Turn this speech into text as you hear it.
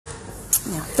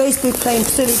Yeah. Facebook playing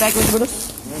silly backwards with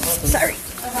us. Sorry.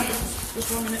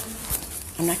 Just 1 minute.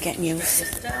 I'm not getting used.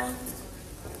 Sit down.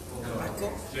 Back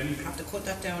up. You have to cut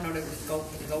that down or it'll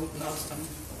go last time.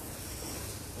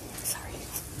 Sorry.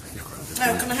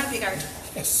 Now, can I have you, Gary?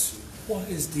 Yes. What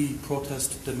is the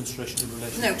protest demonstration in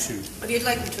relation to? But you'd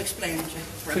like me to explain it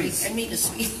for me and meet us.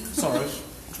 It's all right.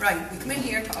 Right, we come in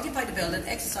here to occupy the building,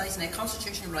 exercising a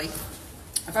constitutional right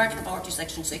of Article 40,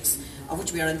 Section 6, of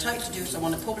which we are entitled to do so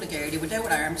on a public area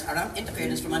without arms or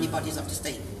interference from any bodies of the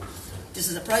state. This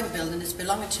is a private building, it's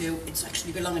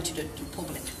actually belonging to the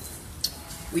public.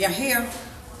 We are here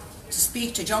to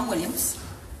speak to John Williams,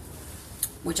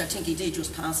 which I think he did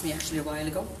just pass me actually a while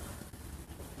ago.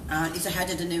 He's the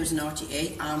head of the News in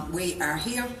RTE, and we are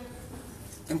here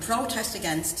in protest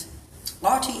against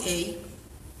RTE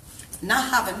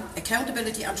not having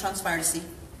accountability and transparency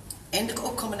in the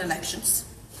upcoming elections,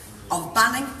 of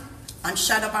banning and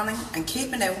shadow banning and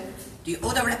keeping out the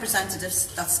other representatives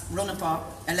that's running for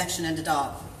election in the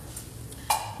Dáil.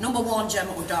 Number 1,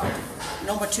 Gemma O Doherty.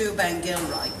 Number 2, Ben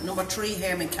Gilroy. Number 3,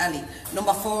 Hermon Kelly.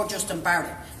 Number 4,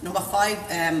 Barrey. Number 5,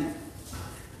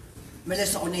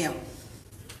 Mellisa O Neil.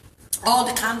 All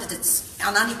the candidates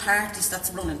and any parties that's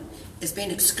running is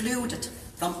being excluded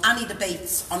from any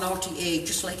debates on RTE,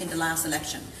 just like in the last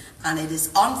election. And it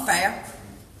is unfair,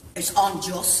 it's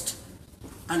unjust,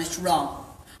 and it's wrong.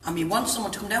 And we want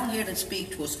someone to come down here and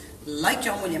speak to us, like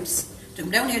John Williams, to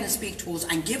come down here and speak to us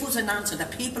and give us an answer, the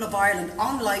people of Ireland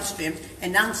on live stream,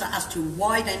 an answer as to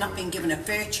why they're not being given a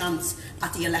fair chance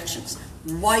at the elections,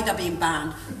 why they're being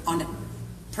banned on a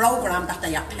programme that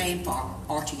they are paying for,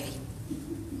 RTE.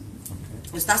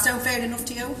 Okay. Does that sound fair enough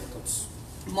to you? That's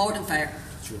more than fair.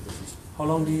 That's your business. How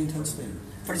long do you intend to stay?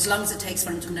 For as long as it takes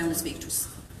for him to come down and speak to us.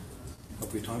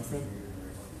 Have we a time frame?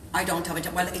 I don't have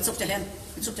it. Well, it's up to him.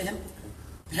 It's up to him.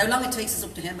 How long it takes is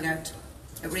up to him, Gart.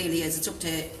 It really is. It's up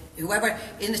to whoever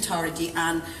in authority.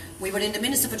 And we were in the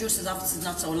Minister for Justice offices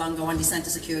not so long ago, and they sent a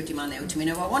security man out to me.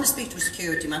 Now, I want to speak to a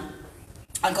security man.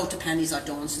 I'll go to Penny's or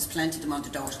Dunn's. There's plenty of them on the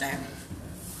doors there.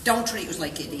 Don't treat us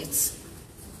like idiots.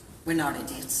 We're not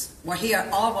idiots. We're here.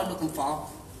 All we're looking for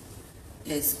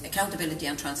is accountability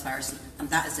and transparency, and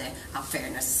that is it, and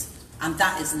fairness, and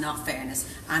that is not fairness.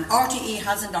 And RTE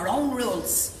has in their own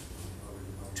rules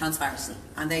transparency,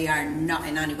 and they are not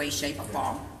in any way, shape or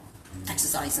form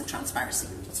exercising transparency.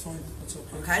 That's fine, that's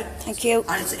okay. Okay? Thank you.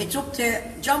 And it's up to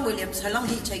John Williams how long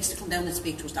he takes to come down and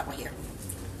speak to us that we're here.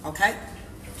 Okay?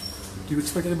 Do you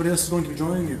expect anybody else is going to be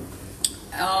joining you?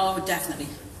 Oh, definitely.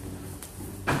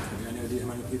 Have you any idea how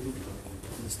many people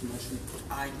in this dimension?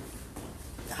 I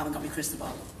haven't got my crystal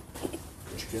ball.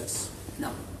 Would you guess?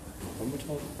 No.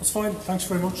 That's fine, thanks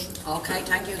very much. Okay,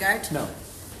 thank you, Gert. Now,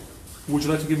 would you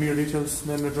like to give me your details,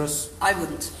 name and address? I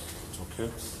wouldn't. It's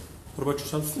okay. What about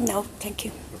yourself? No, thank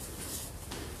you.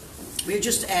 We're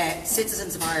just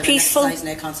citizens of Ireland Peaceful. exercising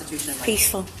their constitutional right.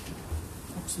 Peaceful.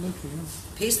 Absolutely, yeah.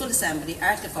 Peaceful assembly,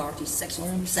 Article 40,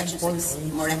 Section 6.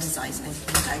 We're exercising it.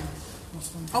 Okay.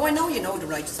 Oh, I know you know the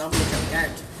rights of the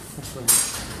Guard. Thanks very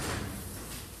much.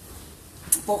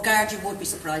 But Guard, you would be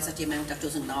surprised at the amount that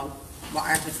doesn't know what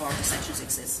Article 40, Section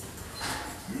 6 is.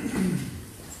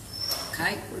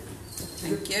 Okay.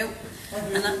 Thank you.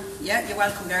 And yeah, you're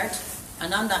welcome, Guard.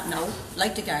 And on that note,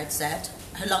 like the Guard said,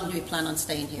 how long do we plan on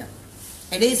staying here?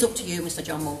 It is up to you, Mr.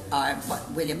 John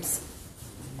Williams,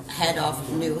 head of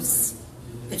news.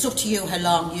 It's up to you how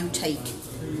long you take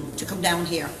to come down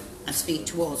here and speak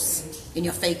to us in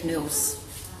your fake news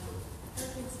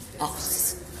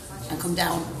office. And come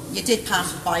down. You did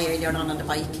pass by earlier on the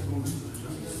bike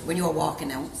when you were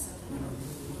walking out.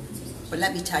 But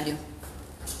let me tell you,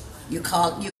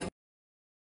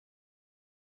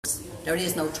 there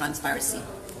is no transparency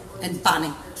in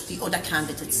banning the other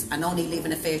candidates and only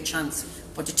leaving a fair chance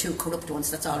for the two corrupt ones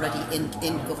that's already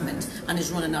in government and is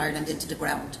running Ireland into the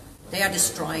ground. They are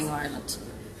destroying Ireland.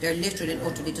 They're literally and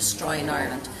utterly destroying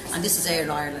Ireland. And this is our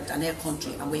Ireland and our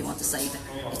country, and we want to save it.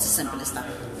 It's as simple as that.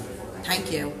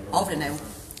 Thank you. Over now,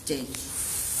 Dee.